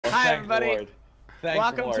Hi, everybody.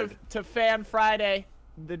 Welcome to Fan Friday,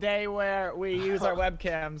 the day where we use our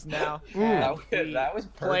webcams now. That was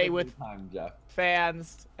play with time, Jeff.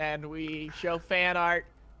 fans, and we show fan art.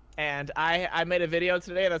 And I made a video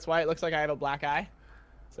today. That's why it looks like I have a black eye.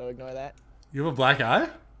 So ignore that. You have a black eye?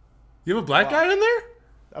 You have a black guy in there?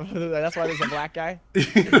 That's why there's a black guy. You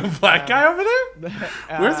have a black guy over there?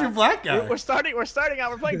 Where's your black guy? We're starting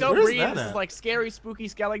out. We're playing Don't Breathe. This is like scary, spooky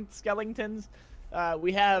skeletons.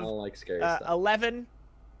 We have 11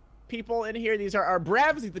 people in here. These are our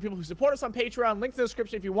brevs. These are the people who support us on Patreon. Links in the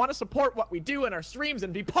description if you want to support what we do in our streams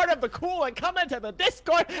and be part of the cool and come into the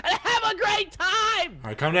Discord and have a great time. All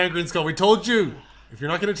right, calm down, Green Skull. We told you. If you're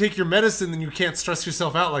not going to take your medicine, then you can't stress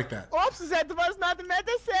yourself out like that. Oops, that was not the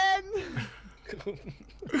medicine.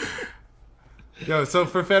 Yo, so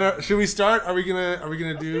for fan art, should we start? Are we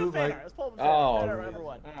gonna do like? Let's pull fan art number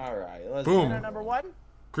one. All right, let's boom. Number one.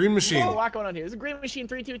 Green Machine. There's a lot going on here. This is Green Machine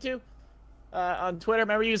 322 on Twitter.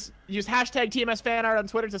 Remember, use hashtag TMS fan art on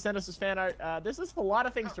Twitter to send us this fan art. This is a lot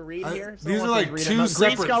of things to read here. These are like two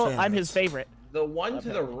separate Green Skull, fan I'm his arts. favorite. The one to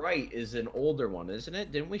the right is an older one, isn't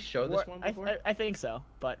it? Didn't we show this one before? I think so,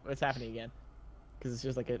 but it's happening again. Because it's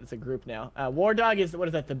just like it's a group now. War Dog is, what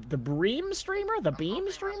is that, the Bream streamer? The Beam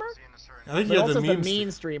streamer? I think you're the meme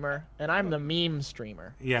mean streamer, and I'm the meme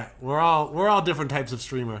streamer. Yeah, we're all different types of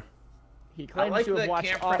streamer. He claims to have watched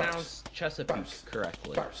can't pronounce Chesapeake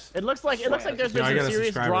correctly. It looks like there's been some serious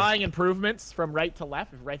subscriber. drawing improvements from right to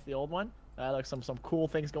left. If right's the old one, like some cool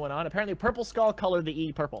things going on. Apparently, Purple Skull colored the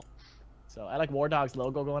E purple. So I like War Dog's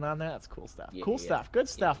logo going on there. That's cool stuff. Yeah, cool stuff. Good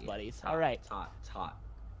stuff, buddies. It's hot, All right. It's hot. It's hot.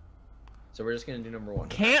 So we're just gonna do number one.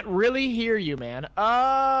 Can't really hear you, man.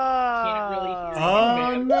 Can't really hear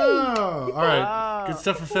you, man. No! All right, good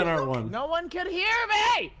stuff for fan art one. No one can hear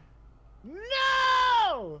me.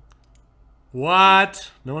 No.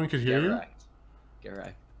 What? No one could hear you? Get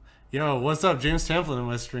right. Yo, what's up, James Tamplin in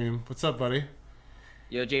my stream? What's up, buddy?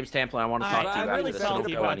 Yo, James Tamplin, I want to talk to you I'm after really this.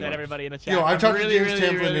 salty about that, everybody in the chat. Yo, I've talked to James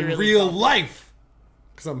Tamplin in real life.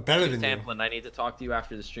 Because I'm better than you. Tamplin, I need to talk to you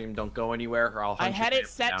after the stream. Don't go anywhere or I'll hunt I had you it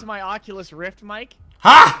set to my Oculus Rift mic.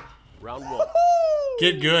 Ha! Round one.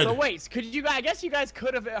 Get good. So wait, I guess you guys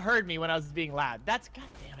could have heard me when I was being loud. That's, god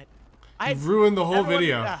damn it. You've ruined the whole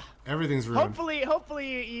video. Everything's ruined.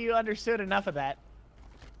 Hopefully you understood enough of that.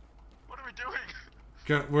 What are we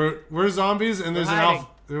doing? We're zombies and there's an alpha.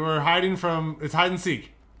 We're hiding from. It's hide and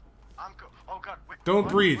seek. Oh god, wait. Don't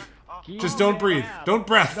breathe. Oh, Just don't breathe. Don't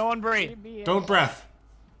breath. No one breathe. Don't breath.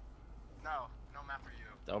 no map for you.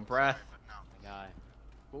 Don't breath. No.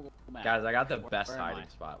 Guys, I got the best hiding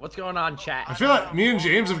spot. What's going on, chat? I feel like me and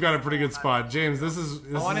James have got a pretty good spot. James, this is.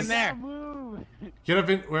 Go on in there. Get up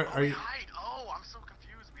in. Where are you? Hide. Oh, I'm so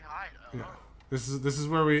confused. We hide. Yeah. This is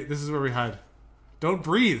where we hide. Don't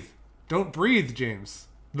breathe. Don't breathe, James.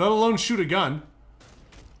 Let alone shoot a gun.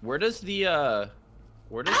 Where does the oh,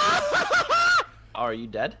 are you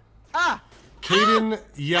dead? Kaden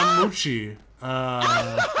Yamuchi.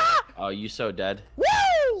 Oh, you so dead. Woo!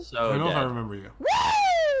 So I don't know dead. if I remember you.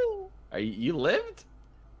 Woo! Are you lived?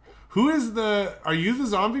 Who is the? Are you the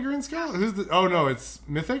zombie Green Skull? Who's the? Oh no, it's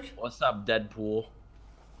Mythic. What's up, Deadpool? So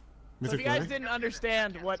Mythic if you guys Mythic? didn't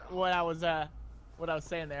understand what I was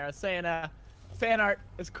saying there, I was saying fan art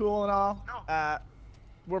is cool and all.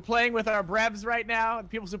 We're playing with our brevs right now. And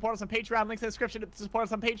people support us on Patreon. Links in the description to support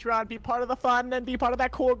us on Patreon. Be part of the fun and be part of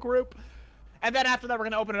that cool group. And then after that, we're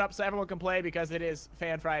gonna open it up so everyone can play because it is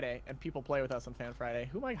Fan Friday and people play with us on Fan Friday.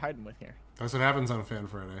 Who am I hiding with here? That's what happens on Fan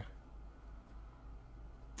Friday.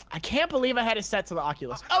 I can't believe I had it set to the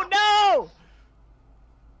Oculus. Oh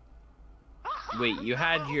no! Wait, you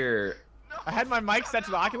had your. I had my mic set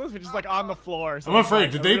to the Oculus, which is like on the floor. So I'm it's, afraid.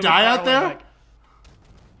 like, Did a they really die far out away there? mic.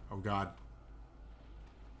 Oh god.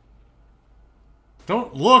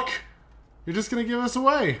 Don't look! You're just gonna give us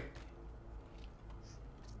away.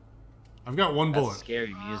 I've got one bullet. That's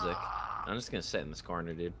scary music. I'm just gonna sit in this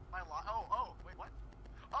corner, dude. Oh, wait, what?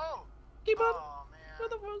 Oh! Keep up. Oh, man. Where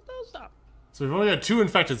the world don't stop. So we've only got 2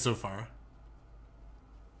 infected so far.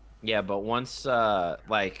 Yeah, but once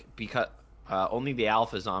because only the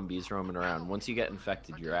alpha zombies roaming around. Once you get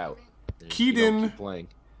infected, you're out. You don't Keaton keep playing.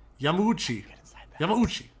 Yamauchi.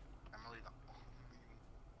 Yamauchi. I'm really not.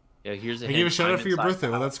 Yeah, here's a I hint. gave a shout out I'm for your inside birthday.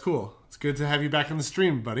 the Well, house. that's cool. It's good to have you back on the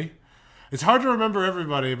stream, buddy. It's hard to remember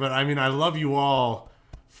everybody, but I mean, I love you all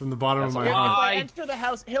from the bottom of my That's heart. If I Hi. enter the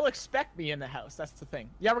house, he'll expect me in the house. That's the thing.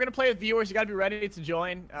 Yeah, we're gonna play with viewers. You gotta be ready to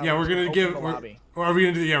join. Yeah, we're gonna open give. the lobby. Or are we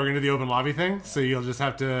gonna do? Yeah, we're gonna do the open lobby thing. So you'll just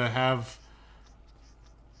have to have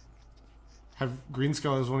Green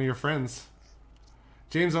Skull as one of your friends.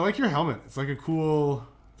 James, I like your helmet. It's cool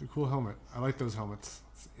helmet. I like those helmets.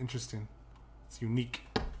 It's interesting. It's unique.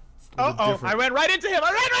 Oh, I went right into him.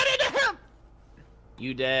 I ran right into him.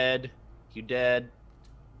 You dead. You dead.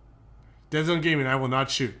 Dead Zone Gaming, I will not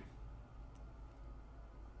shoot.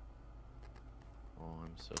 Oh,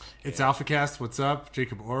 I'm so scared. It's AlphaCast. What's up?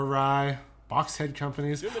 Jacob Orai. Boxhead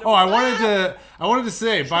Companies. Oh, I wanted to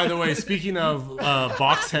say, by the way, speaking of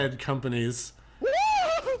Boxhead Companies,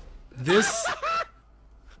 this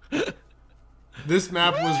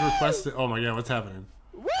map was requested. Oh my god, what's happening?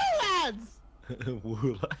 Woo, lads!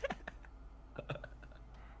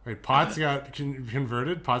 Wait, Potts got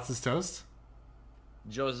converted? Potts is toast?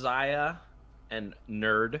 Josiah and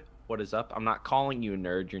Nerd, what is up? I'm not calling you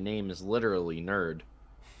Nerd. Your name is literally Nerd.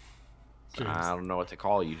 So I don't know what to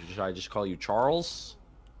call you. Should I just call you Charles?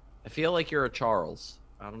 I feel like you're a Charles.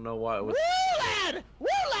 I don't know why it was. Woo, lad! Woo,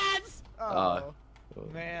 lads! Oh,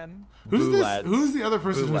 man. Who's the other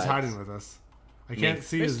person Boo who's lads. hiding with us? I can't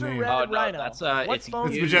see his Mr. name. Red Oh, no, Rhino. that's What's phone?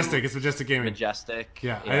 It's you- Majestic. It's Majestic Gaming. Majestic.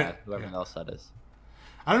 Yeah, Whoever yeah. else that is.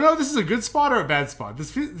 I don't know if this is a good spot or a bad spot.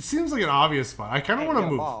 This it seems like an obvious spot. I kind of Hey, want to get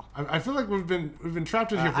a move. ball. I feel like we've been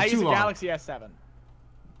trapped in here I for use too a long Galaxy S7.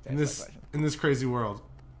 in this crazy world.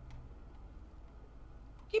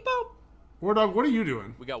 Keep up. War Dog, what are you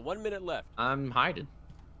doing? We got 1 minute left. I'm hiding.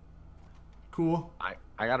 Cool. I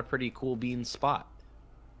got a pretty cool bean spot.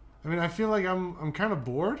 I mean, I feel like I'm kind of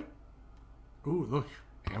bored. Ooh, look,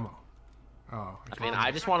 ammo. Oh, I mean,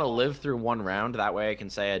 I just want to live through one round. That way I can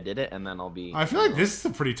say I did it, and then I'll be... I feel like this is a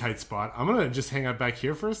pretty tight spot. I'm gonna just hang out back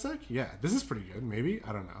here for a sec. Yeah, this is pretty good. Maybe,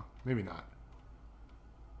 I don't know. Maybe not.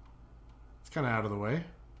 It's kind of out of the way.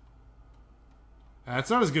 It's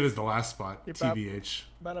not as good as the last spot. Keep up. TBH.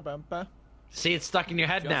 Ba-da-bum-ba. See, it's stuck in your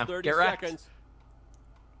head Just now. 30 Get wrecked. seconds.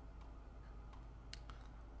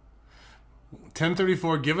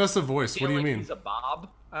 1034. Give us a voice. What do you Feel like mean? He's a Bob?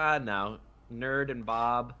 No. Nerd and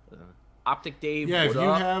Bob. Optic Dave. Yeah, if what you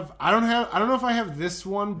up? have, I don't know if I have this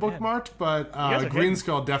one bookmarked, but guys are Green hidden.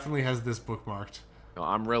 Skull definitely has this bookmarked. No,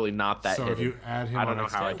 I'm really not that So hidden. if you add him, I don't on know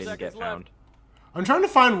next how I time. didn't get 10 seconds found. I'm trying to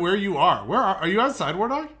find where you are. Where are you outside, War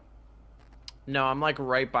Dog? No, I'm like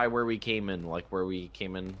right by where we came in, like where we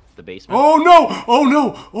came in the basement. Oh no! Oh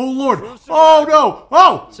no! Oh lord! Oh no!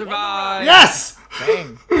 Oh! Survive! Yes!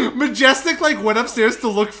 Bang. Majestic like went upstairs to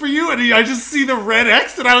look for you, and I just see the red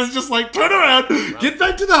X, and I was just like, turn around, get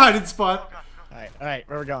back to the hiding spot. All right,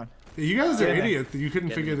 where we going? You guys are Get in there. idiots. You couldn't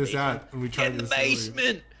Get in figure the this out, and we Get tried in the this. earlier.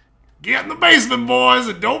 basement! Get in the basement, boys,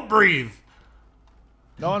 and don't breathe.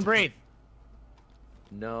 No one breathe.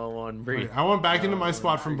 No one breathe. Wait, I went back into my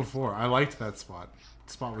spot from before. I liked that spot.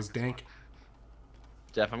 The spot was dank.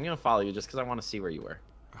 Jeff, I'm gonna follow you just because I want to see where you were.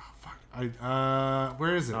 Oh fuck!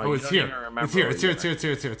 Where is it? No, Oh, you it's don't here. even remember It's here. where It's here. you It's here. It's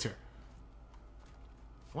here. It's here. It's here.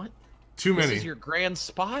 What? Too This many. is your grand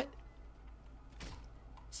spot?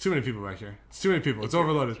 It's too many people back here. It's too many people. It's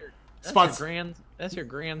overloaded. That's Spots. That's your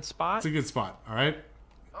grand spot? It's a good spot. All right.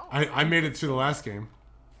 Oh, I made it through the last game.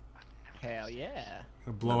 Hell yeah.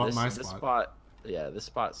 I'll blow up my spot. Yeah, this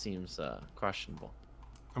spot seems questionable.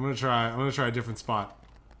 I'm gonna try a different spot.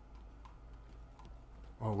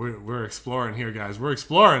 Oh, we're exploring here, guys. We're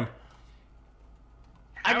exploring.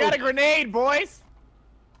 I got a grenade, boys.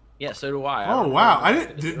 Yeah, so do I. Oh wow! I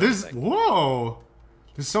didn't. There's whoa.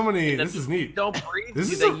 There's so many. This is neat. Don't breathe. This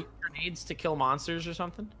Do is they a- use grenades to kill monsters or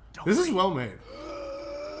something? This is well made.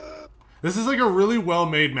 This is like a really well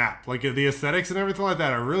made map. Like the aesthetics and everything like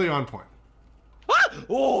that are really on point. Ah!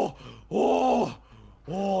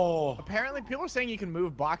 Oh! Apparently, people are saying you can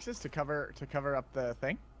move boxes to cover up the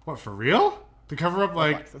thing. What, for real? To cover up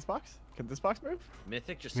like? This box? Can this box move?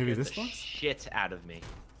 Mythic just Maybe scared this the box? shit out of me.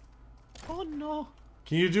 Oh no!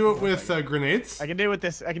 Can you do it with grenades? I can do it with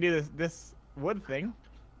this. I can do this wood thing.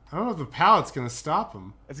 I don't know if the pallet's gonna stop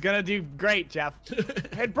them. It's gonna do great, Jeff.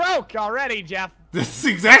 It broke already, Jeff. This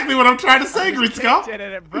is exactly what I'm trying to say, Green Skull. And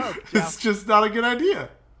it broke, It's Jeff. just not a good idea.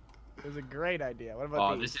 It was a great idea. What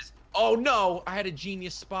about Oh, these? this is. Oh no! I had a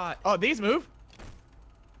genius spot. Oh, these move.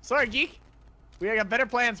 Sorry, geek. We got better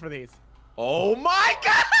plans for these. Oh my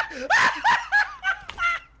god!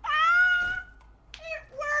 It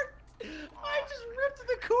worked! I just ripped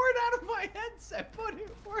the cord out of my headset, but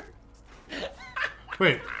it worked.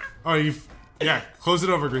 Wait. Oh, yeah. Close it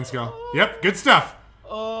over, Green Skull. Yep. Good stuff.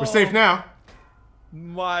 We're safe now.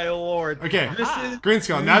 My lord. Okay. This is. Green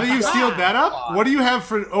Skull. Now that you've sealed that up, what do you have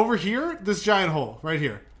for over here? This giant hole right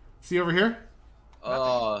here. See over here?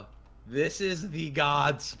 This is the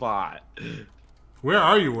god spot. Where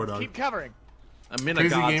are you, War Dog? Keep covering. I'm in Crazy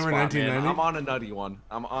a god Gamer spot, 1990? man. I'm on a nutty one.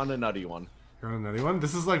 I'm on a nutty one. You're on a nutty one.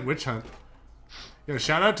 This is like Witch Hunt. Yo,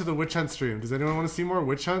 shout out to the Witch Hunt stream. Does anyone want to see more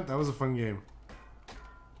Witch Hunt? That was a fun game.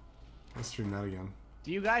 Let's stream that again.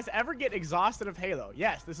 Do you guys ever get exhausted of Halo?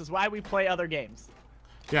 Yes, this is why we play other games.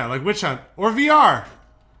 Yeah, like Witch Hunt or VR.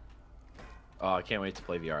 Oh, I can't wait to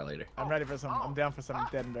play VR later. I'm ready for some. I'm down for some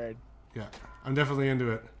Dead and Buried. Yeah, I'm definitely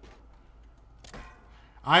into it.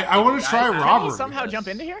 I want to try Can you robbery. Can we somehow jump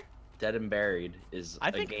into here? Dead and Buried is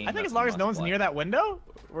I think a game as that's long as no one's must-play. near that window,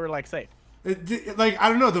 we're like safe. Like, I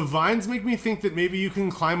don't know, the vines make me think that maybe you can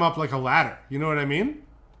climb up like a ladder. You know what I mean?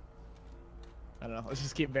 I don't know. Let's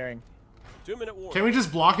just keep burying. 2-minute warning. Can we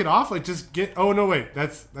just block it off? Like, just get... Oh, no, wait.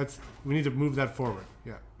 That's... We need to move that forward.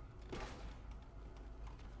 Yeah.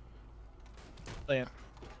 Brilliant.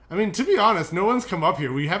 I mean, to be honest, no one's come up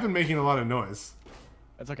here. We have been making a lot of noise.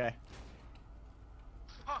 That's okay.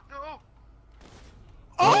 Oh, no.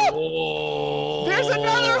 Oh! There's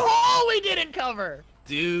another hole we didn't cover!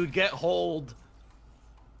 Dude, get hold.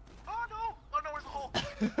 Oh, no. Oh, no, where's the hole?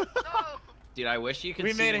 No. Dude, I wish you could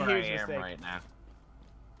We see made a where I huge am mistake. right now.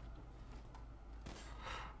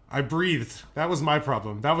 I breathed. That was my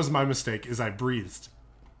problem. That was my mistake, is I breathed.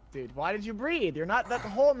 Dude, why did you breathe? You're not. That the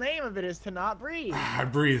whole name of it is to not breathe. I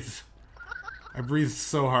breathed. I breathed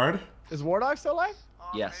so hard. Is War Dog still alive? Oh,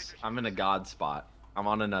 Yes, Major I'm in a god spot. I'm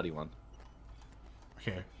on a nutty one.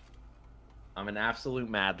 Okay. I'm an absolute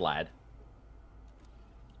mad lad.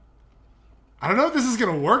 I don't know if this is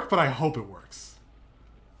gonna work, but I hope it works.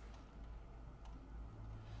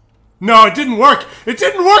 No, it didn't work! It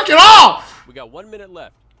didn't work at all! We got 1 minute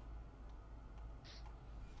left.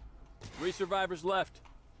 3 survivors left.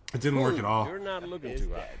 It didn't work at all. You're not looking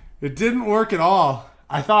too hot. It didn't work at all.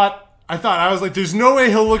 I was like, there's no way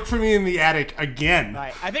he'll look for me in the attic again.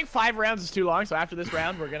 Right. I think 5 rounds is too long, so after this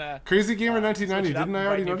round, we're gonna. Crazy Gamer 1990, switch it up, didn't I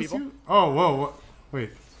already invite new notice people. you? Oh, whoa, what? Wait.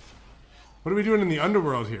 What are we doing in the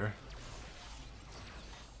underworld here?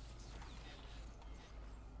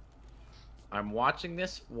 I'm watching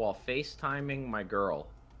this while FaceTiming my girl.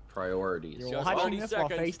 Priorities. You're Just watching 30 this while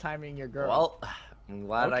seconds. FaceTiming your girl. Well, I'm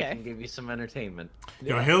glad I Okay. can give you some entertainment.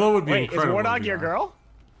 Yo, Halo would be Wait, is incredible. War in Dog your VR. girl?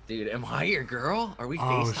 Dude, am I your girl? Are we Oh,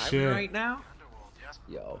 FaceTiming shit. right now? Underworld, yes.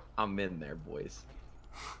 Yo, I'm in there, boys.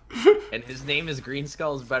 And his name is Green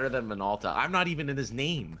Skull is better than Minolta. I'm not even in his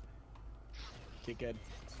name. Okay, good.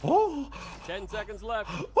 Oh, 10 seconds left.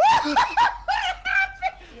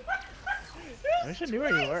 I wish I knew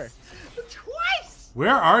where you were. twice!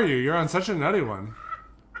 Where are you? You're on such a nutty one.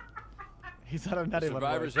 He's on a nutty one.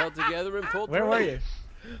 Survivors held together and pulled Where through. were you?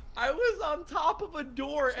 I was on top of a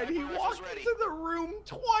door and he Snipers is walked ready. into the room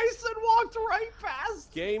twice and walked right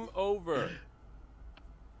past. Game over.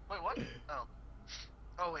 Wait, what? Oh.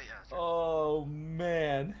 Oh, wait, yeah. Sure. Oh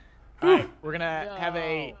man. Alright, we're gonna have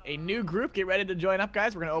a new group. Get ready to join up,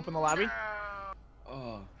 guys. We're gonna open the lobby.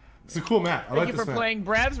 Oh. It's a cool map. I Thank like you this for map. playing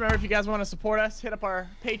Brevs. Remember, if you guys want to support us, hit up our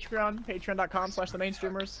Patreon,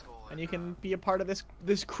 patreon.com/themainstreamers, and you can be a part of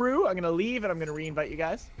this crew. I'm gonna leave and I'm gonna re-invite you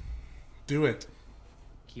guys. Do it.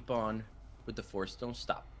 Keep on with the force. Don't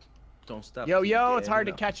stop. Don't stop. Yo, Keep yo, it's hard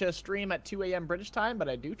to getting up. catch a stream at 2 a.m. British time, but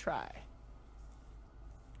I do try.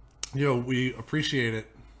 Yo, we appreciate it.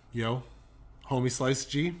 Yo, homie Slice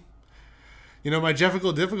G. You know, my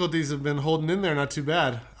Jeffical difficulties have been holding in there not too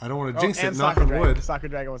bad. I don't want to jinx it, and knock Soccer on Dragon. wood, Soccer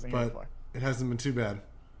Dragon wasn't here but before. it hasn't been too bad.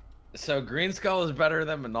 So Green Skull is better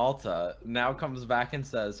than Minolta. Now comes back and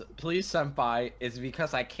says, "Please, senpai, it's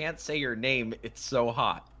because I can't say your name. It's so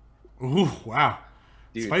hot." Ooh, wow.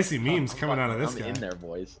 Dude, Spicy memes I'm coming out of this I'm guy. in there,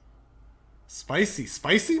 boys.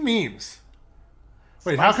 Spicy memes.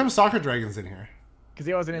 Wait, how come Soccer Dragon's in here? Because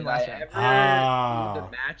he wasn't in Did I last round. ever Ah. do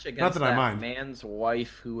the match against Not that I that mind. man's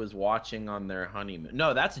wife who was watching on their honeymoon?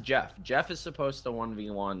 No, that's Jeff. Jeff is supposed to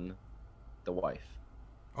 1v1 the wife.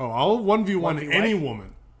 Oh, I'll 1v1 1v1? any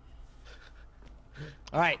woman.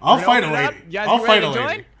 All right, I'll we're fight gonna a open it lady. up. You guys I'll ready fight to a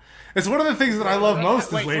lady. join? It's one of the things that I love most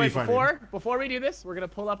is Wait, lady wait, fighting. before we do this, we're gonna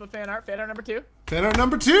pull up a fan art number 2. Fan art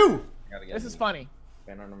number 2. Gotta get This is him. funny.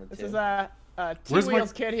 Banner number This 2. is Two Where's my-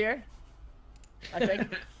 Wheels kid here, I think.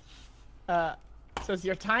 Says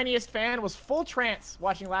your tiniest fan was full trance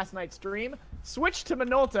watching last night's stream. Switched to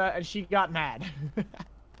Minolta and she got mad.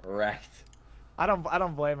 Wrecked. I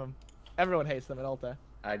don't blame him. Everyone hates the Minolta.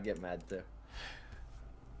 I'd get mad too.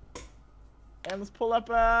 And let's pull up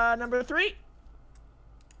number 3.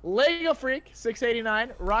 Lego Freak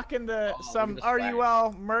 689 rocking the Oh, some look at the swag.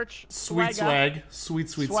 RUL merch. Sweet swag. swag. Sweet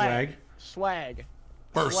swag. Swag.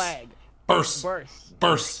 Burst. Swag. Burst. Burst.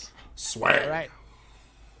 Burst. Swag. All right.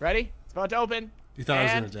 Ready? It's about to open. You thought I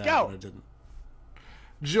was And going to die, go. but I didn't.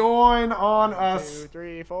 Join on 2, us.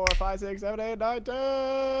 3, 4, 5, 6, 7, 8, 9,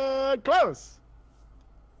 10. Close.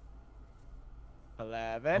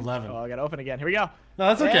 11. 11. Oh, I gotta open again. Here we go. No,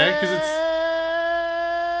 that's okay, because it's...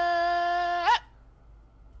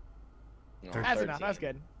 No, That's 13. enough. That's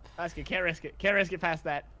good. That's good. Can't risk it. Can't risk it past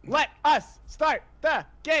that. Let us start the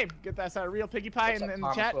game. Get that real piggy pie in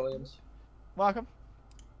the chat. Williams? Welcome.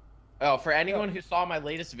 Oh, for anyone who saw my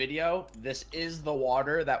latest video, this is the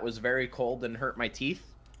water that was very cold and hurt my teeth.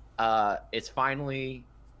 It's finally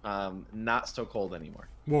not so cold anymore.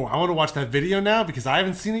 Whoa, I want to watch that video now because I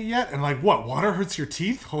haven't seen it yet. And like, what? Water hurts your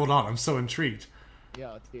teeth? Hold on, I'm so intrigued.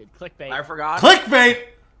 Yo, dude, clickbait. I forgot. Clickbait!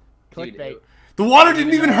 Clickbait. The water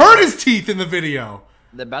didn't even hurt his teeth in the video.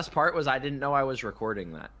 The best part was I didn't know I was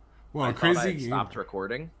recording that. Well, I crazy thought I had game. stopped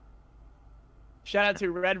recording. Shout out to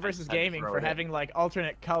Red vs. I had to Gaming throw for it in. having like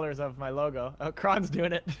alternate colors of my logo. Oh, Kron's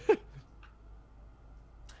doing it.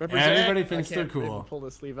 Represent. Everybody I thinks they're can't even cool. pull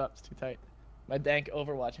the sleeve up; it's too tight. My dank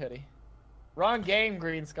Overwatch hoodie. Wrong game,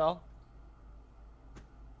 Green Skull.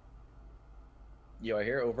 Yo, I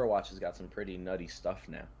hear Overwatch has got some pretty nutty stuff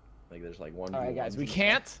now. Like there's like one. All right, guys, we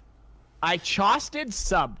can't. I chosted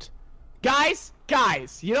subbed. Guys,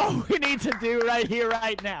 you know what we need to do right here,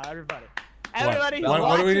 right now, everybody. Everybody,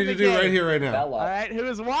 What do we need to do right here, right now? Bell All up. right, who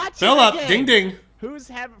is watching? Bell the up, game? ding ding. Who's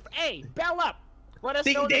having? Hey, bell up. Let us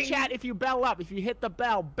Ding, know in ding. the chat if you bell up. If you hit the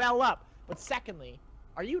bell, bell up. But secondly,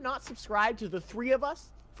 are you not subscribed to the three of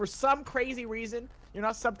us for some crazy reason? You're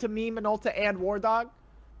not subbed to me, Minolta, and War Dog.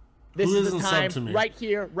 This Who is the isn't time, subbed to me? right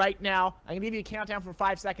here, right now. I'm gonna give you a countdown from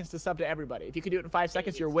 5 seconds to sub to everybody. If you can do it in 5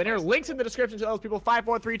 seconds, you're a winner. Links in the description to those people. 5,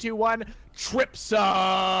 4, 3, 2, 1. Trip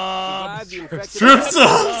subs. Strip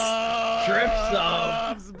subs. Trip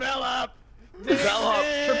subs. Bell up. Bell up.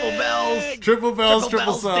 Triple bells. Triple bells, triple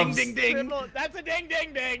bells, subs. Ding, ding, ding. That's a ding,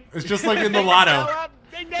 ding, ding. It's just like in the Bell lotto. up.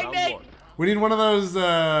 Ding, ding, ding. We need one of those.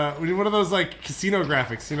 We need one of those like casino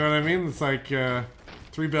graphics. You know what I mean? It's like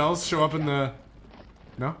 3 bells show up in the.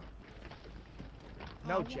 No.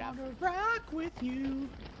 No, Jeff. Rock with you.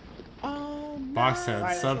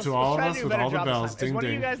 Boxhead, sub to all of us with all the bells. Is Ding one of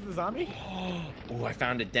you ding. guys the zombie? Oh, I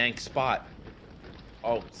found a dank spot.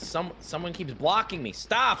 Oh, someone keeps blocking me.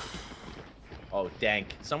 Stop. Oh, dank.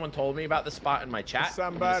 Someone told me about the spot in my chat.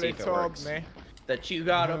 I'm gonna see Somebody if it told works. me. That you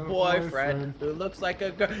got a boyfriend who looks like a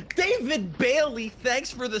girl. David Bailey, thanks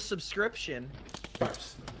for the subscription.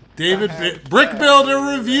 Brick Builder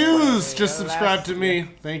Reviews just subscribed to me.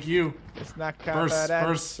 Thank you. It's not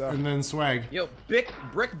First, and then swag. Yo,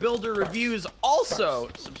 Brick Builder Reviews also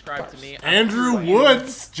subscribe to me. Andrew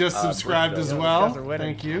Woods just subscribed Brick as Builder. well. You guys are winning.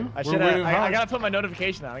 Thank you. I We're should. winning I hard. gotta put my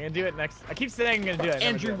notification on. I'm gonna do it next. I keep saying I'm gonna do it. I never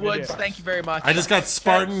Andrew do it. I'm gonna do Woods, it. thank you very much. I just got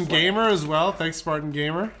Spartan Gamer as well. Thanks, Spartan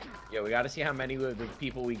Gamer. Yo, we gotta see how many of the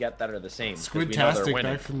people we get that are the same. 'cause we know they're Squidtastic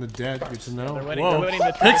winning. back from the dead. Good to know. They're winning. Whoa. They're winning the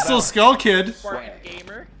triple Pixel bell. Skull Kid. Spartan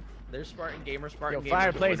Gamer. There's Spartan Gamer. Spartan Yo, Gamer.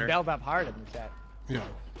 Fireplace belled up hard in the chat. Yeah.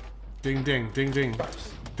 Ding ding, ding ding.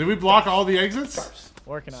 Did we block all the exits?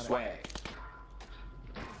 Working on it.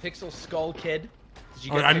 Pixel Skull Kid. Did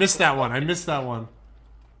you Oh, get I missed Pixel that Skull one. I Kid? missed that one.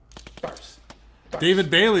 David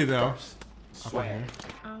Bailey though. Up on here.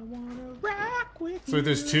 I wanna rock with So wait,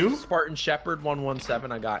 there's 2? Spartan Shepherd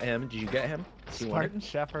 117. I got him. Did you get him? He won it. Spartan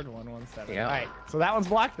Shepherd 117. Yeah. All right, so that one's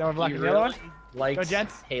blocked. That one's blocked. He The other one? really likes Go,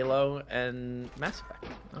 gents. Halo and Mass Effect.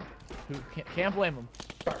 Oh. Who can't blame him.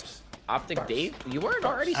 Optic Dave, you weren't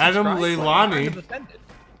already Adam subscribed? Leilani. I'm kind of offended.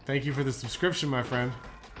 Thank you for the subscription, my friend.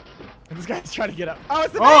 And this guy's trying to get up. Oh,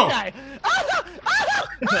 it's the Oh! bad guy.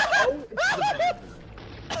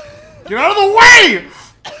 Get out of the way!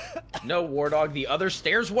 No, War Dog. The other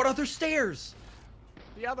stairs? What other stairs?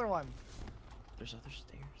 The other one. There's other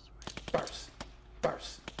stairs.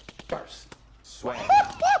 Swag.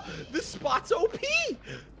 This spot's OP!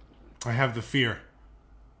 I have the fear.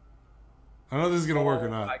 I don't know if this is gonna work or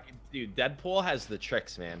not. Dude, Deadpool has the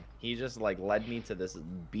tricks, man. He just like led me to this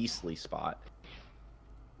beastly spot.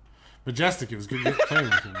 Majestic, it was good playing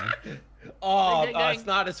with you, man. Oh, Ding, ding, ding. it's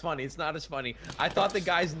not as funny. It's not as funny. I thought the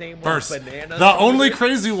guy's name was First, Banana. the only Scooter.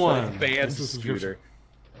 crazy one. Band This is subscription. Scooter.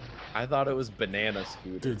 I thought it was Banana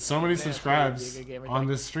Scooter. Dude, so many subscribes Good gamer, on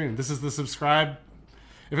this stream. This is the subscribe.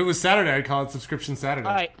 If it was Saturday, I'd call it Subscription Saturday.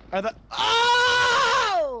 All right. Are the?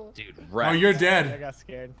 Oh! Dude, Oh, wrecked. you're I dead. got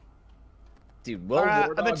scared. Dude, Will Are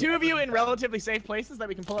War the Dog 2 of you ever- in relatively safe places that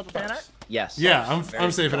we can pull up a fan art? Yes. Yeah, Very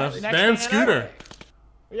I'm safe enough. solid. Next Ban fan Scooter.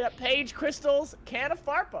 We got Paige Crystal's can of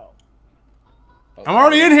Farpo. I'm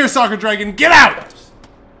already in here, Soccer Dragon. Get out!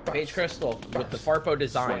 Paige Crystal with the Farpo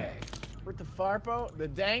design. With the Farpo, the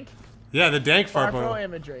dank Yeah, the dank Farpo Farpo.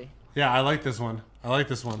 imagery. Yeah, I like this one. I like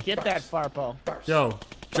this one. Get that Farpo. Yo,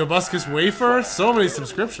 Jobuscus Wafer, so many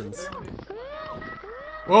subscriptions.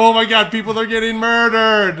 Oh my god, people are getting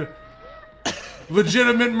murdered!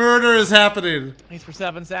 Legitimate murder is happening. Thanks for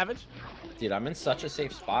 7 Savage. Dude, I'm in such a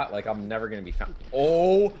safe spot, like I'm never gonna be found.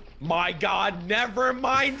 Oh my god, never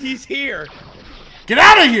mind, he's here! Get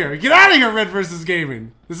out of here! Get out of here, Red versus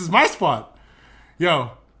Gaming. This is my spot.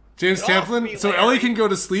 Yo, James Tamplin. So Ellie can go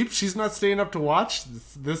to sleep. She's not staying up to watch.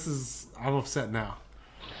 This is. I'm upset now.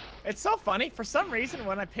 It's so funny. For some reason,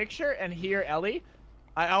 when I picture and hear Ellie,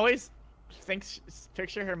 I always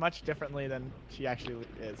picture her much differently than she actually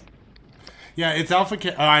is. Yeah, it's Alpha.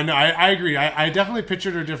 I know. I agree. I definitely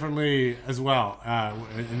pictured her differently as well.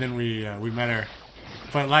 And then we met her,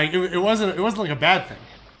 but like it wasn't like a bad thing.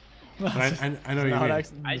 But I know you mean.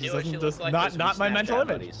 I knew what she looked like. Not my mental image.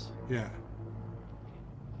 Buddies. Yeah.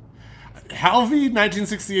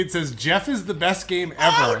 Halvey1968 says Jeff is the best game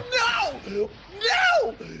ever. Oh no!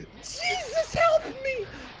 No! Jesus help me!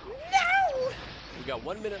 No! We got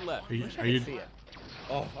 1 minute left. Are you? See it.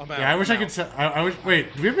 Oh, I'm out. Yeah, I wish I could. I wish.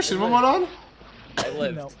 Wait, do we have a cinema mode on? I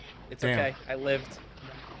lived. No. It's Damn. okay. I lived.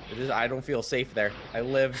 I don't feel safe there. I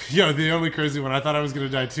lived. Yo, the only crazy one. I thought I was gonna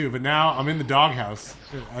die too, but now I'm in the doghouse.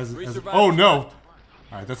 Survivors Oh no! All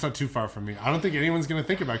right, that's not too far from me. I don't think anyone's gonna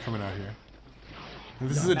think about coming out here. And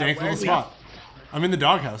this is a dank little spot. I'm in the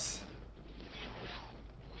doghouse.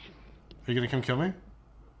 Are you gonna come kill me?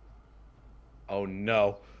 Oh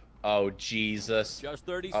no. Oh Jesus. Just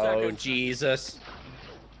 30 Oh seconds. Jesus.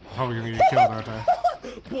 I'm probably gonna get killed, aren't I?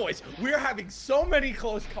 Boys, we're having so many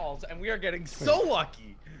close calls, and we are getting so lucky.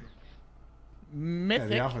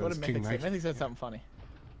 Mythic. Alpha What is did King Mythic say? Knight. Mythic said something funny.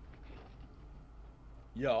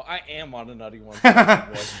 Yo, I am on a nutty one.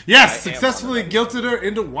 Yes, successfully guilted her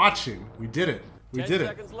into watching. We did it. We 10 did it.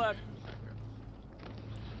 seconds left.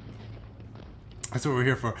 That's what we're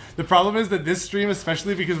here for. The problem is that this stream,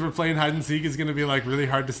 especially because we're playing hide and seek, is going to be like really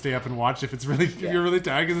hard to stay up and watch if you're really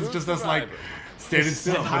tired, because it's just us like standing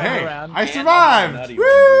still. But hiding hey, around. I And survived! nutty Woo!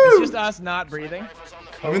 one, It's just us not breathing.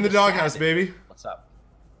 I'm in the doghouse, baby. What's up?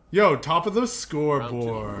 Yo, top of the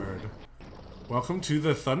scoreboard. Welcome to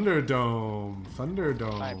the Thunderdome.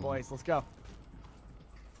 Thunderdome. All right, boys, let's go.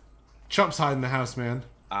 Chump's hiding the house, man.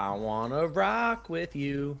 I wanna rock with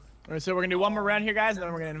you. All right, so we're gonna do one more round here, guys, and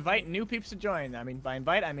then we're gonna invite new peeps to join. I mean, by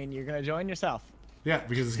invite, I mean you're gonna join yourself. Yeah,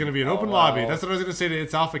 because it's going to be an open Oh, lobby. well. That's what I was going to say to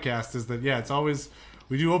It's Alpha Cast, is that, yeah, it's always,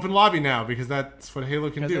 we do open lobby now, because that's what Halo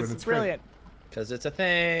can do, and it's brilliant. Cause it's a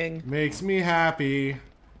thing. great. Makes me happy.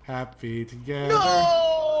 Happy together.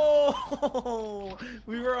 No!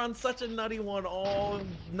 We were on such a nutty one all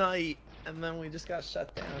night, and then we just got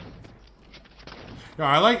shut down. No,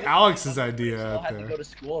 I like Alex's idea Still out had to go there. to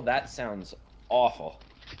school. That sounds awful.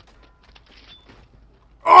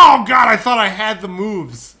 Oh, God, I thought I had the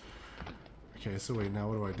moves. Okay, so wait, now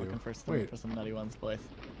what do I do? Looking for some, Wait. for some nutty ones, boys.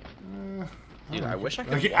 Dude, I wish I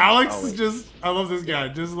could. Like, watch- Alex oh, is wait. just, I love this guy,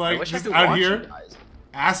 just I like, wish I just could out watch you here, guys.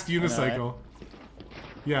 ask know, Unicycle.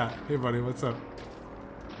 Yeah, hey buddy, what's up?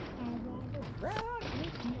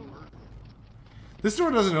 This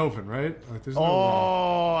door doesn't open, right? Like, there's no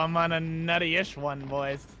Oh, I'm on a nutty-ish one,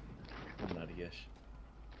 boys. Nutty-ish.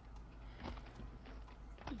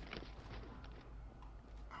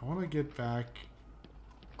 I want to get back.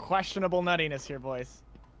 Questionable nuttiness here, boys.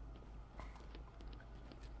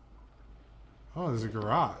 Oh, there's a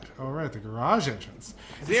garage. All right, the garage entrance.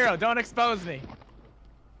 Zero, don't expose me.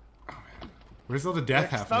 Where's all the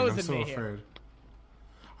death You're happening? I'm exposing so me here. afraid.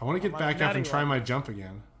 I want to get I'm on a back up and nutty try one. my jump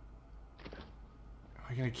again. Am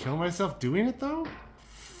I gonna kill myself doing it though?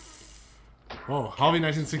 Whoa,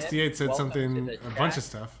 Holly1968 said Welcome something, to the a bunch chat. of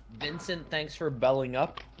stuff. Vincent, thanks for belling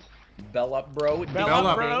up. Bell up, bro. Bell Bell up,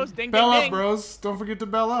 up, bros. Ding, Bell ding, up, ding. bros. Don't forget to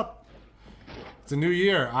bell up. It's a new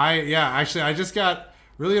year. Actually, I just got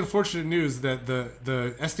really unfortunate news that the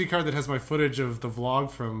SD card that has my footage of the vlog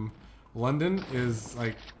from London is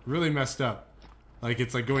like really messed up. Like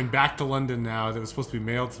it's like going back to London now. That was supposed to be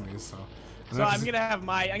mailed to me. So. So I'm gonna have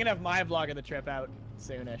my vlog of the trip out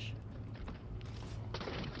soonish.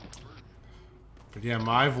 But yeah,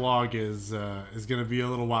 my vlog is gonna be a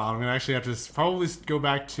little while. I'm gonna actually have to probably go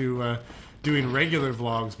back to doing regular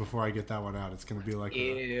vlogs before I get that one out. It's gonna be like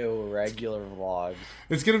Ew, regular vlogs.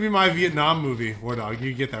 it's gonna be my Vietnam movie, War Dog.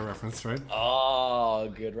 You get that reference, right? Oh,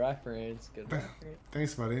 good reference. Good reference.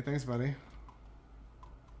 Thanks, buddy. Thanks, buddy.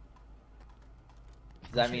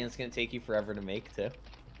 Does that mean it's gonna take you forever to make too?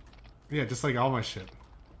 Yeah, just like all my shit.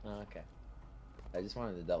 Oh, okay. I just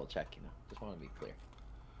wanted to double check, you know. Just want to be clear.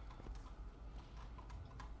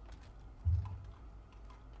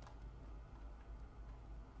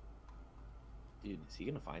 Dude, is he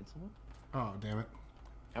gonna find someone? Oh, damn it.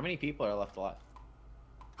 How many people are left alive?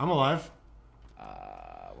 I'm alive.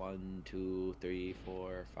 1, 2, 3,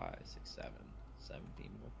 4, 5, 6, 7, 7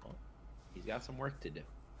 people. Well, he's got some work to do.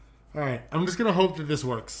 All right, I'm just gonna hope that this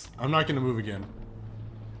works. I'm not gonna move again.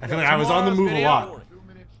 I feel like I was on the Tomorrow's move a video lot.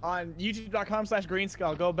 On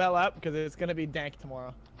youtube.com/greenskull, go bell up because it's gonna be dank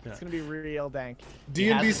tomorrow. It's gonna be real dank. D&D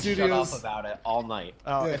Shut up Studios. about it all night.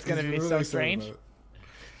 Oh, Yeah, it's gonna he's be really so excited strange. about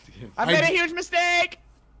it. I made a huge mistake.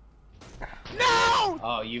 No!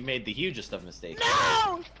 Oh, you made the hugest of mistakes.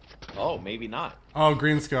 No! Oh, maybe not. Oh,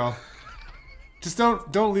 Green Skull. Just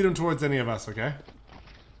don't lead him towards any of us, okay?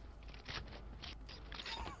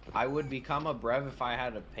 I would become a Brev if I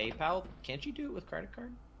had a PayPal. Can't you do it with credit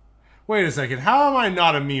card? Wait a second. How am I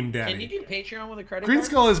not a meme daddy? Can you do Patreon with a credit Green card?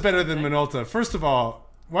 Skull is better than Minolta. First of all,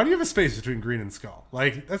 why do you have a space between Green and Skull?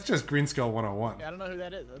 Like, that's just Green Skull 101. Yeah, I don't know who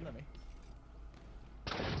that is. Isn't that me?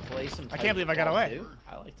 Play some I can't believe I got Titanfall away. too.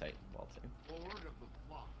 I like Titanfall too.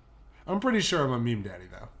 I'm pretty sure I'm a meme daddy,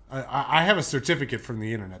 though. I have a certificate from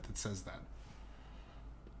the internet that says that.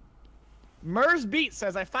 Mers Beat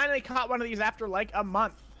says, I finally caught one of these after like a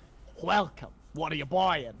month. Welcome. What are you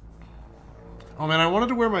buying? Oh man, I wanted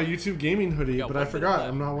to wear my YouTube gaming hoodie, got but I 1 minute forgot. left.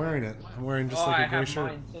 I'm not wearing it. I'm wearing just Oh, like I a gray have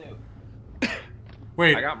shirt. mine too.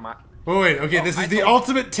 Wait, I got my. wait. Okay, Oh, this I is the told-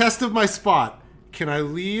 ultimate test of my spot. Can I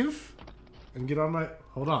leave and get on my?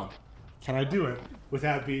 Hold on. Can I do it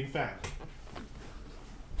without being fat?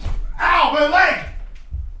 Ow, my leg!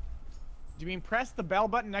 Do you mean press the bell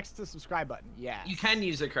button next to the subscribe button? Yeah. You can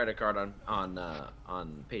use a credit card on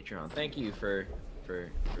Patreon. Thank you for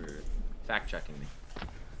fact checking me.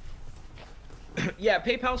 Yeah,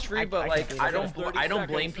 PayPal's free, but I like can't I believe don't it. 30 I don't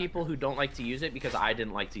blame seconds. people who don't like to use it because I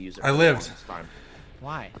didn't like to use it. I for the lived. longest time.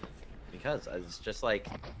 Why? Because it's just like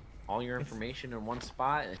all your information in one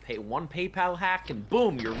spot and pay one PayPal hack and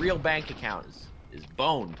boom, your real bank account is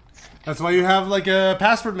boned. That's why you have like a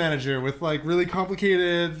password manager with like really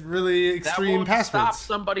complicated, really That extreme won't stop passwords.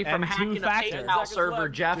 somebody from And hacking a two-factor. PayPal 10 server,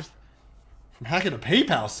 seconds Jeff. left. From hacking a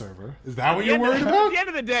PayPal server? Is that what At you're the worried end of- about? At the end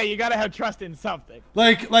of the day, you gotta have trust in something.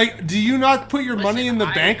 Like, do you not put your money in the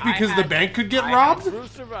I- bank I because the had- bank could get I had- robbed? True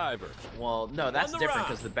survivor. Well, no, that's the different rock.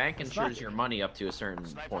 because the bank not insures your money up to a certain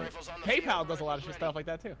point. PayPal does a lot of shit stuff like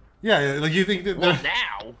that too. Yeah, like you think that. Well, they're-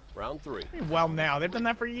 now, Round 3. Well, now they've done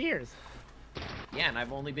that for years. yeah, and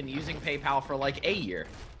I've only been using PayPal for like a year.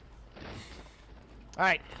 All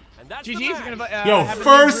right, And that's the GG's match. gonna Yo, have a new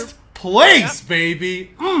first group. place,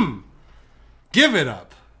 baby. Give it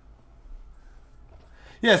up.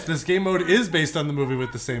 Yes, this game mode is based on the movie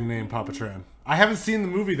with the same name, Papa Tran. I haven't seen the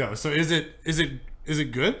movie though, so is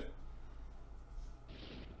it good?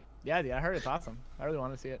 Yeah, dude, I heard it's awesome. I really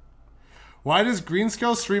want to see it. Why does Green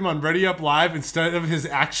Skull stream on ReadyUpLive instead of his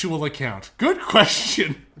actual account? Good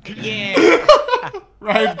question. Yeah.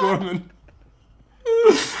 Ryan Gorman.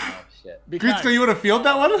 Oh, shit. Green Because, Skull, you want to field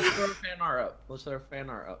that one? Let's throw fan art up. Let's throw fan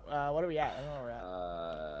art up. what are we at? I don't know where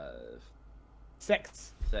we're at.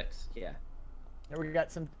 6. 6. Yeah. And we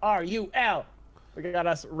got some RUL. We got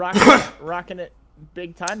us rocking it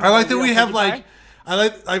big time. I like that we RUL have 55. like, I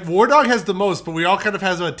like War Dog has the most, but we all kind of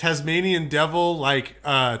has a Tasmanian devil like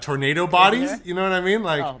tornado bodies. Yeah. You know what I mean?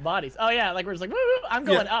 Like Oh, bodies. Oh yeah, like we're just like, woo, woo, I'm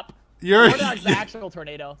going up. you're, War Dog's the actual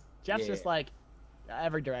tornado. Jeff's Yeah. just like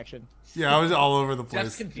every direction. yeah, I was all over the Jeff's place.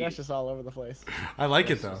 Jeff's confused. just all over the place. I like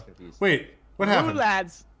it Jeff's though. just confused. Wait, what Woo, happened?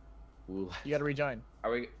 lads, Ooh. you gotta rejoin.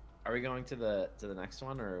 Are we going to the next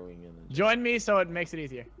one or are we gonna? Join me so it makes it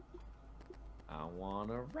easier. I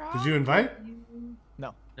wanna rock. Did you invite?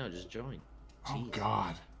 No. No, just join. Oh Jeez.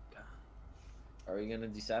 God. Are we gonna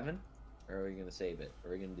do 7, or are we gonna save it?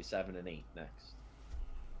 Are we gonna do 7 and 8 next?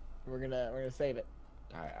 We're gonna save it.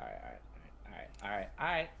 All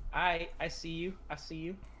right. I see you.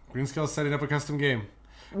 Green Skull's setting up a custom game.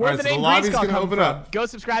 Where's Alright, the so the name lobby's Green Skull gonna come open from? up. Go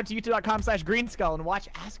subscribe to youtube.com/greenskull and watch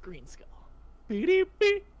as Green Skull.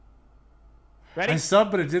 Beep-beep. Ready? I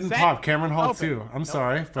subbed, but it didn't Set. pop. Cameron Hall Open. 2. I'm Nope.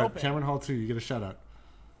 sorry, but Open. Cameron Hall 2, you get a shout out.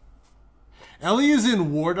 Ellie is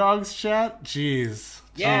in War Dog's chat. Jeez.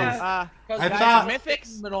 Yeah. I guys, thought-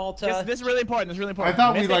 Mythics. Minolta. This is really important. This is really I important.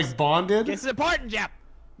 thought we Mythics, like bonded. This is important, Jeff.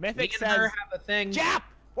 Me Mythic and says, her have a thing. Jeff,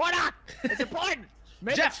 what up? It's important.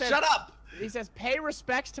 Mythic Jeff, says, shut up. He says, pay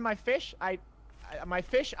respects to my fish. My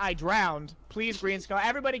fish I drowned. Please, Green Skull.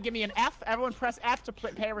 Everybody give me an F. Everyone press F to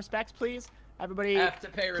pay respects, please. Everybody, F to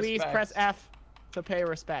pay please respects. press F to pay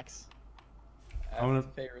respects. I'm gonna-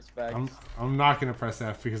 Pay respect. I'm not gonna press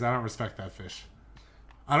F because I don't respect that fish.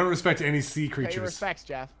 I don't respect any sea Pay creatures. your respects,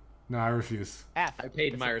 Jeff. No, I refuse. F. I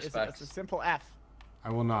paid my It's respects. a simple F. I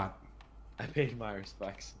will not. I paid my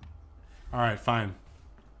respects. All right, fine.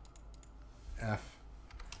 F.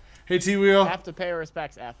 Hey T Wheel, F to pay your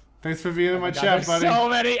respects, F. thanks for being in my God, chat, there's buddy. so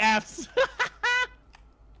many Fs.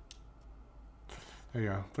 There you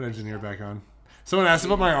go. Put engineer back on. Someone asked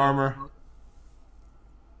about my armor.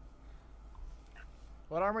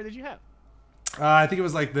 What armor did you have? I think it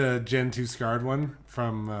was like the Gen 2 Scarred one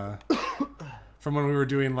from when we were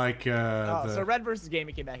doing like Oh, the. so Red versus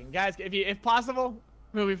Gaming came back in. Guys, if possible,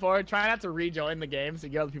 moving forward, try not to rejoin the game so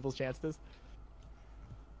you get other people's chances.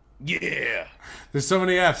 Yeah. There's so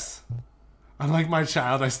many Fs. Unlike my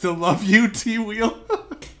child, I still love you, T-Wheel.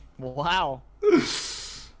 Wow.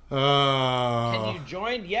 Can you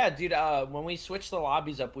join? Yeah, dude. When we switch the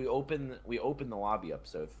lobbies up, we open the lobby up,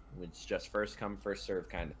 so it's just first come, first serve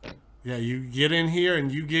kind of thing. Yeah, you get in here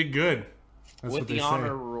and you get good. That's With what they the say.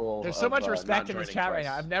 honor rule. There's so much not respect in this joining chat right twice.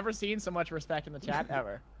 now. I've never seen so much respect in the chat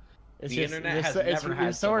ever. It's The just, internet you're has so, never you're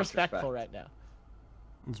had so so much respectful respect. right now.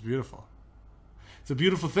 It's beautiful. It's a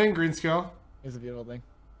beautiful thing, Green Skull. It's a beautiful thing.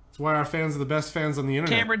 That's why our fans are the best fans on the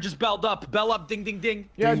internet. Cameron just belled up. Bell up. Ding, ding, ding.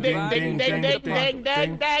 Yo, Ding, ding, ding, ding, ding, ding, ding, ding,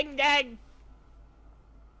 ding, ding, ding.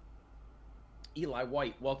 Eli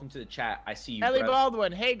White, welcome to the chat. I see you, Ellie bro.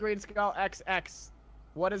 Baldwin, hey Green Skull XX.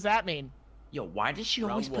 What does that mean? Yo, why does she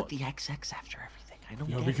always Round put the XX after everything? I don't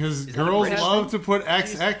Yo, get because it. Is that a girls British love thing? to put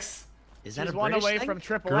XX. Is that She's a one British away thing? from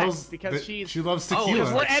Triple Girls, X because she she's. loves Oh, tequila.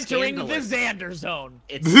 it's We're like entering scandalous. the Xander zone.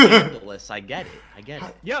 It's scandalous. I get it. I get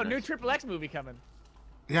it. Yo, new Triple X movie coming.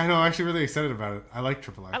 Yeah, I know. I'm actually really excited about it. I like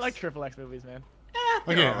Triple X. I like Triple X movies, man.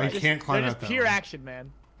 Okay, I alright. can't climb They're out just that pure one. action,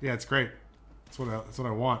 man. Yeah, it's great. That's what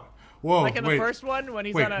I want. Whoa, Like in wait. the first one, when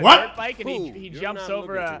he's Wait, on a what? dirt bike and Ooh, he you're jumps not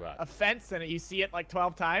over looking too hot. a fence and you see it like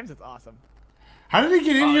 12 times. It's awesome. How did he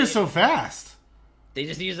get in Oh, here yeah. so fast? They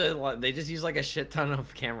just use like a shit ton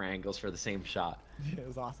of camera angles for the same shot. It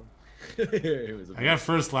was awesome. It was I got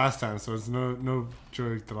first last time, so it's no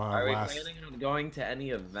joy that I'll Are have we last. planning on going to any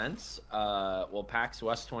events? Well, PAX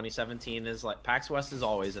West 2017 is like PAX West is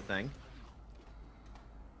always a thing.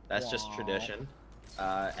 That's just Wow. tradition.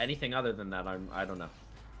 Anything other than that, I don't know.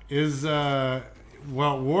 Is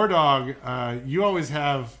well, War Dog, you always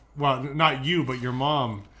have, well, not you, but your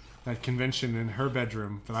mom, that convention in her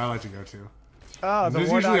bedroom that I like to go to. Oh, There's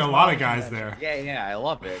War usually a Dogs lot Mom of guys convention. there. Yeah, I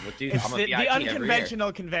love it. But dude, It's I'm a the VIP every year.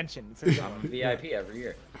 unconventional convention. It's a good I'm one. a VIP every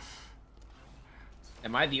year.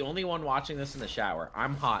 Am I the only one watching this in the shower?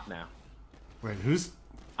 I'm hot now. Wait, who's?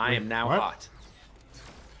 I am now what? hot.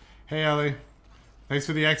 Hey, Ellie. Thanks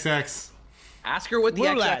for the XX. Ask her what the Blue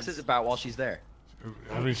XX lads. is about while she's there.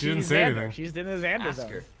 I mean, she didn't She's say Xander. anything. She's in the Xander Ask zone.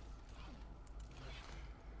 her.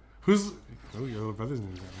 Who's? Oh, your little brother's name.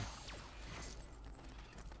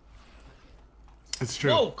 It's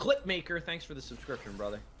true. Whoa, Clipmaker, thanks for the subscription,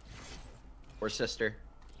 brother. Or sister.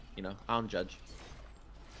 You know, I don't judge.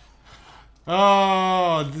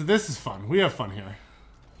 Oh, this is fun. We have fun here.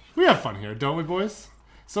 We have fun here, don't we, boys?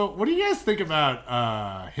 So, what do you guys think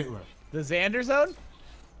about Hitler? The Xander zone?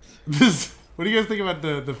 What do you guys think about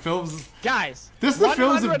the films? Guys, This is the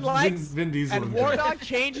films of 100 likes, Vin Diesel. and War Dog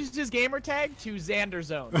changes his gamer tag to Xander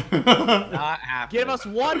zone. Not happening. Give us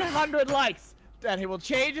 100 likes, and he will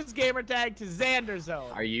change his gamer tag to Xander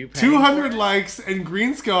zone. Are you paying 200 for it? likes, and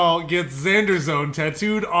Green Skull gets Xander Zone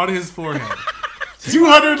tattooed on his forehead.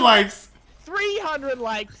 200 likes. 300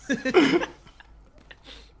 likes, and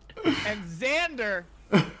Xander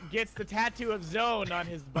gets the tattoo of Zone on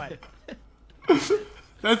his butt.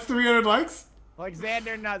 That's 300 likes? Like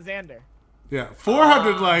Xander, not Xander. Yeah,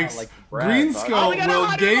 400 likes. like Brad, Green dog. Skull we got will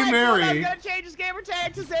 100 gay likes. War Dog's marry. gonna change his gamer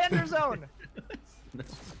tag to Xander Zone.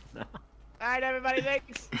 All right, everybody,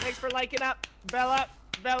 thanks for liking up, bell up,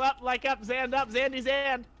 like up, Zandy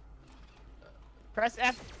Zand. Press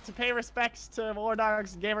F to pay respects to War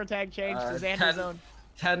Dog's gamer tag change to Xander Zone.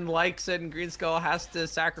 10 likes and Green Skull has to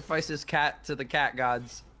sacrifice his cat to the cat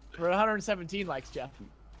gods. We're at 117 likes, Jeff.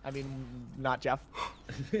 I mean, not Jeff.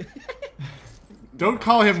 Don't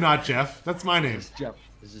call him not Jeff. That's my name.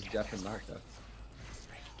 This is Jeff and Narco.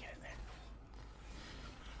 Get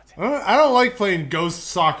in there. I don't like playing ghost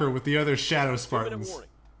soccer with the other Shadow 2-minute Spartans. warning.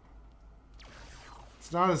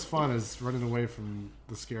 It's not as fun as running away from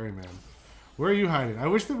the scary man. Where are you hiding? I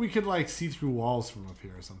wish that we could like see through walls from up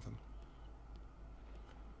here or something.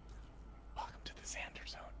 Welcome to the Xander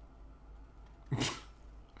Zone.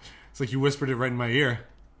 It's like you whispered it right in my ear.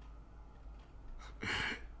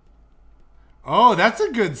 Oh, that's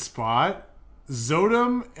a good spot.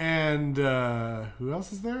 Zodom and who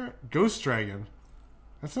else is there? Ghost Dragon.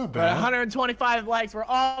 That's not We're at bad. 125 likes. We're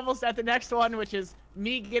almost at the next one, which is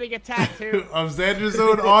me getting a tattoo. Of Xander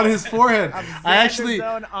Zone on his forehead. Of I actually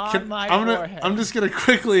Xander Zone on my forehead. I'm just gonna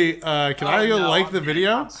quickly can I go like the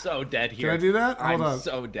video? I'm so dead here. Can I do that? Hold I'm on.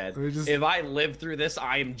 so dead. Let me just- If I live through this,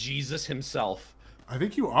 I am Jesus himself. I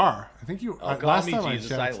think you are. I think you Oh, call last me time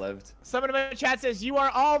Jesus, I I checked. lived. Someone in the chat says, you are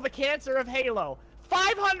all the cancer of Halo.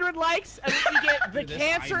 500 likes, and we get the This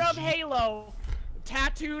cancer of IG. Halo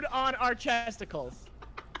tattooed on our chesticles.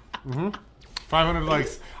 500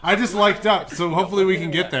 likes. I just liked up, so hopefully we can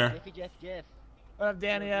get there. What up,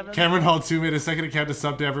 Danny Evans? Cameron Hall 2 made a second account to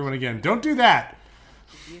sub to everyone again. Don't do that.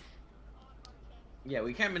 Yeah,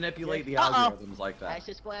 we can't manipulate the Uh-oh. algorithms like that.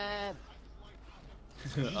 Ice squab.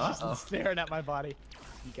 He's just staring at my body.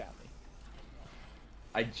 You got me.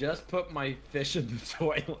 I just put my fish in the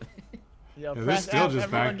toilet. Yo, they're press still F. just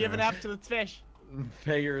Everyone back give an there. F to the fish.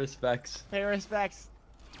 Pay your respects. Pay respects.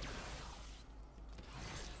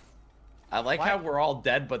 I like What? how we're all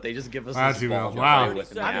dead, but they just give us That's this you, ball man. to Wow. play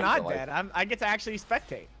with in the I'm not afterlife. dead. I get to actually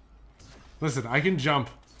spectate. Listen, I can jump.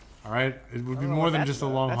 All right, it would I be don't know more what than that's just a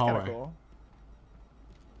about. long That's kinda hallway. cool.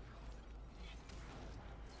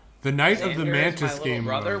 The night of the Xander is my Mantis little game.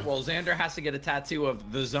 brother. mode. Well, Xander has to get a tattoo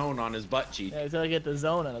of the zone on his butt cheek. Yeah, he's gonna get the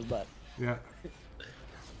zone on his butt. Yeah.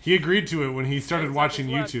 He agreed to it when he started watching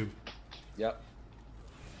YouTube. Yep.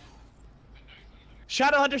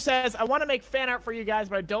 Shadowhunter says, I want to make fan art for you guys,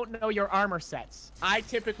 but I don't know your armor sets. I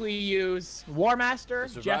typically use War Master,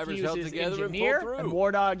 The Jeff survivors held uses together and pulled Engineer, through. and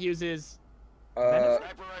War Dog uses... Sniper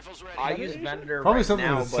rifles ready. I use Vendor Probably right something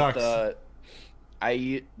now, that but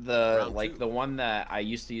sucks. the one that I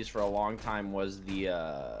used to use for a long time was the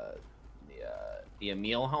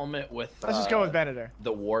Emil helmet with Let's just go with Venator.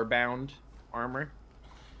 the Warbound armor,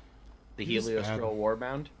 the You're just bad. Helioscroll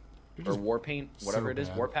Warbound You're or just Warpaint, whatever so it is,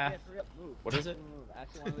 bad. Warpath. What is it?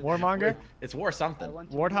 Warmonger? It's War something.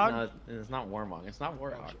 Warthog? No, it's not Warmong. It's not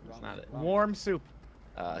Warthog. It's not it. Warm soup.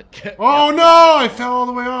 Oh yeah, no! I fell all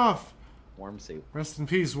the way off. Warm soup. Rest in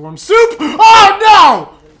peace, warm soup.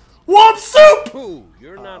 Oh no! Warm soup. Ooh,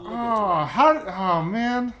 you're not looking Oh, how? Oh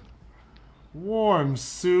man. Warm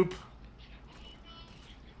soup.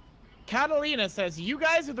 Catalina says, you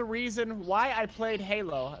guys are the reason why I played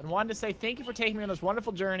Halo, and wanted to say thank you for taking me on this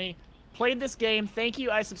wonderful journey. Played this game. Thank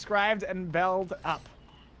you. I subscribed and belled up.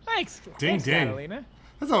 Thanks. Ding, Thanks, ding. Catalina.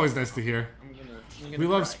 That's always nice to hear. We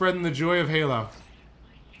love spreading the joy of Halo.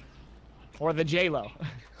 Or the J-Lo.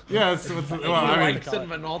 Yeah, that's what's. Well, I mean, Likes in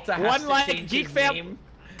Minolta has One to like change Geek his Fam- name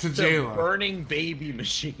to to J-Lo. Burning Baby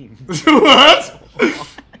Machine. What?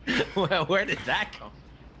 Well, where did that come?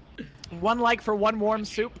 One like for one warm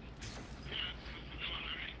soup.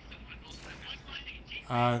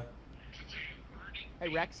 Uh, Hey,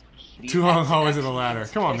 Rex. two long hallways and a ladder.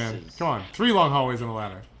 Come on, man. Come on. 3 long hallways and a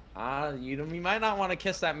ladder. You might not want to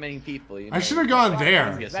kiss that many people. You I know. should have gone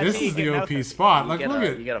there. That's This me is the getting out OP there. spot. You Like, get look you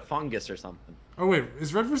at. get a fungus or something. Oh wait,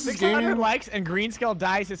 is Red versus 600 Gaming? likes and Greenskull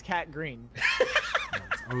dyes his cat green.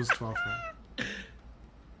 I was 12.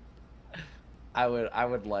 I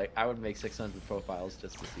would make 600 profiles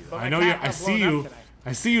just to see that. I know my you. cat I got see blown up you. tonight.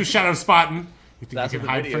 I see you shadow spotting. You think That's you what can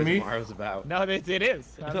the hide video from me? tomorrow's about. No, it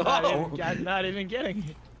is. I'm not even kidding.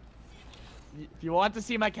 If you want to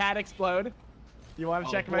see my cat explode, you want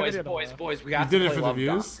to check my boys, video. boys, tomorrow. boys, we have did to it play for the Love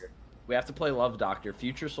views? Doctor. We have to play Love Doctor.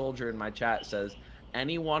 Future Soldier in my chat says,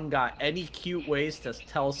 anyone got any cute ways to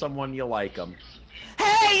tell someone you like them?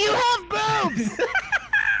 Hey, you have boobs!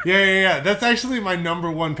 Yeah. That's actually my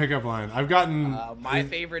 #1 pickup line. I've gotten My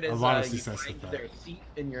favorite is a lot of you success find with that. their seat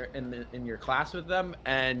in your class with them,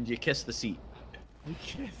 and you kiss the seat. You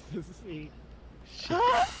kiss the seat.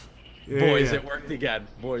 Yeah, Boys, yeah. it worked again.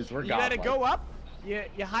 Boys, we're You gotta godlike. go up, you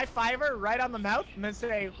high five her right on the mouth, and then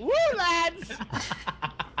say, "Woo, lads!"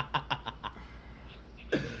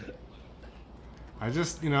 I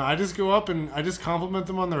just go up and I just compliment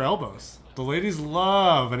them on their elbows. The ladies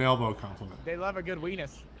love an elbow compliment. They love a good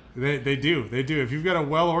weenus. They do. If you've got a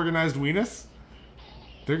well-organized weenus,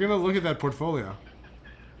 they're gonna look at that portfolio.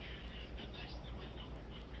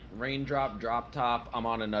 Raindrop, drop top. I'm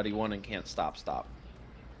on a nutty one and can't stop.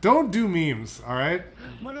 Don't do memes, all right?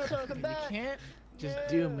 You can't just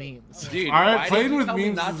do memes. Dude, All right, why did playing you with tell me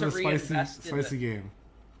memes not is to a spicy, reinvest in spicy game.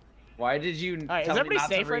 Why did you All right, is tell me everybody not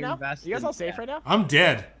to safe right now? reinvest You guys in- all safe right now? I'm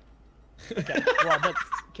dead. Okay, well,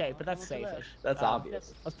 but that's safe-ish. That's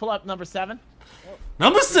obvious. Let's pull up number 7.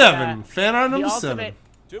 Number 7, fan art The number ultimate,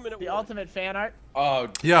 7. 2-minute the warning. ultimate fan art. Oh,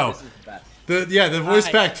 Yo. this is the best. The voice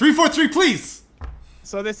Alright. pack 343, please.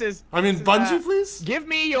 So this is. I mean, this is, Bungie, please. Give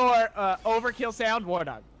me your overkill sound, War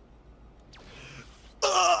Dog.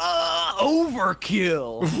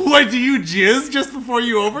 Overkill. What, do you jizz just before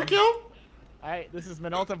you overkill? All right, this is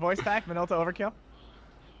Minolta voice pack. Minolta overkill.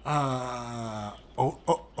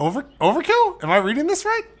 Overkill? Am I reading this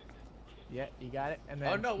right? Yeah, you got it. And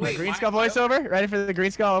then Oh, no, the wait, Green my- Skull voiceover. Ready for the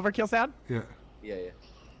Green Skull overkill sound? Yeah. Yeah.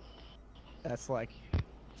 That's like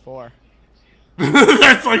 4.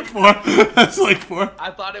 That's like 4. That's like 4. I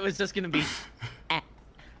thought it was just gonna be.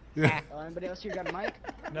 Yeah. Anybody else here got a mic?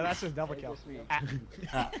 No, that's just double kill. Just me.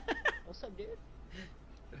 What's up, dude?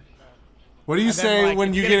 What do you And then, say like, when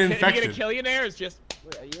if you you get get a infected? Killionaire is just.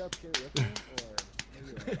 Wait, are you up here with me, or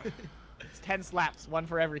maybe you're 10 slaps, one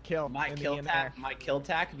for every kill. My in kill the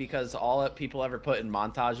tack, because all that people ever put in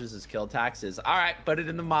montages as kill tacks is all right. Put it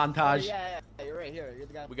in the montage. Yeah, you're right here. You're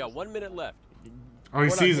the guy. We got 1 minute left. Oh, he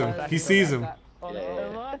sees him. He sees him. Oh,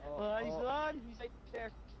 Yeah. he's on. He's right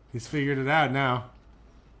there. He's figured it out now.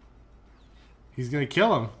 He's gonna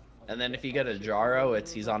kill him. And then if you get a Jaro,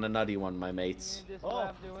 he's on a nutty one, my mates.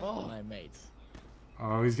 My mates.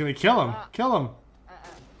 Oh, he's gonna kill him. Kill him.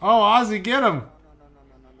 Oh, Ozzy, get him.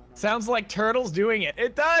 Sounds like Turtles doing it.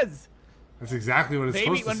 It does. That's exactly what it's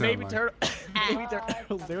supposed to sound like. Baby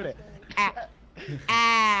turtles doing it.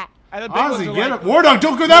 And the big ones Ozzy, are get like, him. War Dog,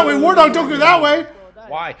 don't go that way. War Dog, don't go that way.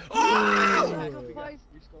 Why?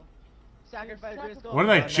 Sacrifice. What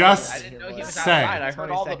did I just I didn't know he was say? outside. I heard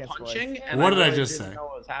 20 all the seconds, punching, boys. and What I did I really just didn't say? know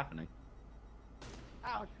what was happening.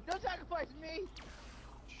 Ouch! Don't sacrifice me.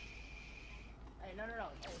 Hey, no. Hey,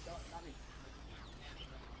 don't, not me.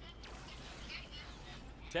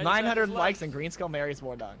 10 900 seconds left. likes and Green Skull marries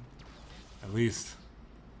War Dog. At least.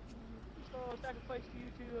 Sacrifice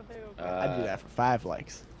you too. Okay. I'd do that for 5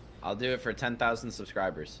 likes. I'll do it for 10,000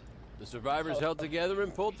 subscribers. The survivors held together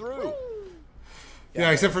and pulled through.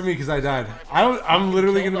 Yeah, except for me because I died. I'm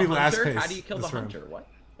literally Kill gonna be the last hunter? place. How do you kill the this round. hunter? What?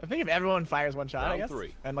 I think if everyone fires one shot, I Round guess,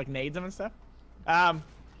 3. and like nades them and stuff.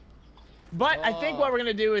 But I think what we're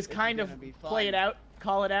gonna do is kind of gonna be play it fun. out,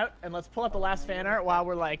 call it out, and let's pull up the last fan art while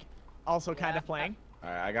we're like also kind of playing. All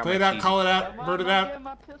right, I got Play my it out, cheesy, call it out, bird it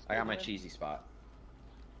out. I got my cheesy spot.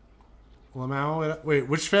 Lamau, wait,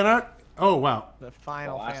 which fan art? Oh, wow. The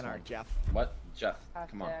final The last fan one. art, Jeff. What? Jeff,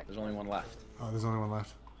 come on. There's only one left. Oh, there's only one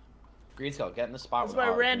left. Green Skull, get in the spot That's with why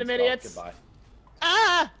Olive. random Green Skull, idiots- Goodbye.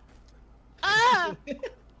 Ah! Ah!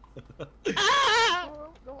 Ah!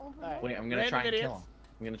 Alright, Wait, I'm gonna random try and idiots. kill him.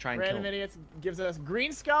 I'm gonna try and kill Random him. idiots gives us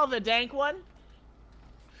Green Skull, the dank one.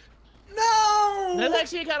 No! There's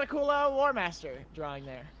actually a kind of cool War Master drawing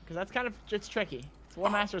there, because that's kind of it's tricky. War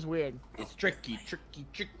Master's weird. It's tricky.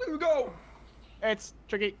 There we go. It's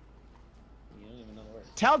tricky. You don't even know the words.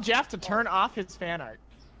 Tell Jeff to turn off his fan art.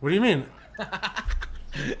 What do you mean?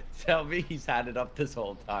 Tell me he's had it up this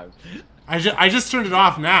whole time. I just turned it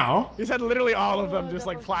off now. He's had literally all of them just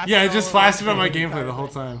like flashing. Yeah, it all just over flashed it the on my entire gameplay the whole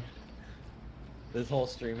thing. time. This whole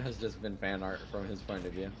stream has just been fan art from his point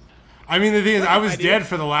of view. I mean, the thing is, I was idea. dead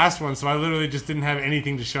for the last one, so I literally just didn't have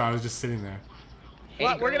anything to show. I was just sitting there. Hey,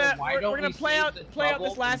 Well, we're girl, gonna why we're don't gonna we play save out the this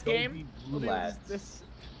trouble last and go game. be We'll do lads?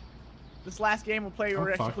 this last game. We'll play. I'm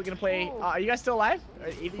We're fucked. actually gonna play. Are you guys still alive? Are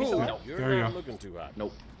either of you still alive? You're There you not go. looking too hot.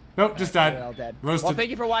 Nope. Nope, just They're died. all dead. Roasted. Well, thank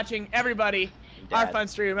you for watching, everybody. Dead. Our fun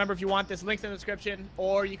stream. Remember, if you want this, links in the description,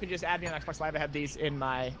 or you can just add me on Xbox Live. I have these in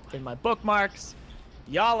my bookmarks.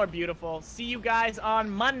 Y'all are beautiful. See you guys on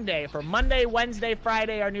Monday for Monday, Wednesday,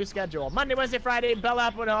 Friday, our new schedule. Monday, Wednesday, Friday, bell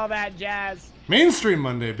up and all that jazz. Mainstream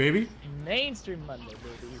Monday, baby. Mainstream Monday,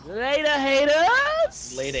 baby. Later,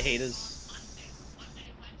 haters. Later, haters.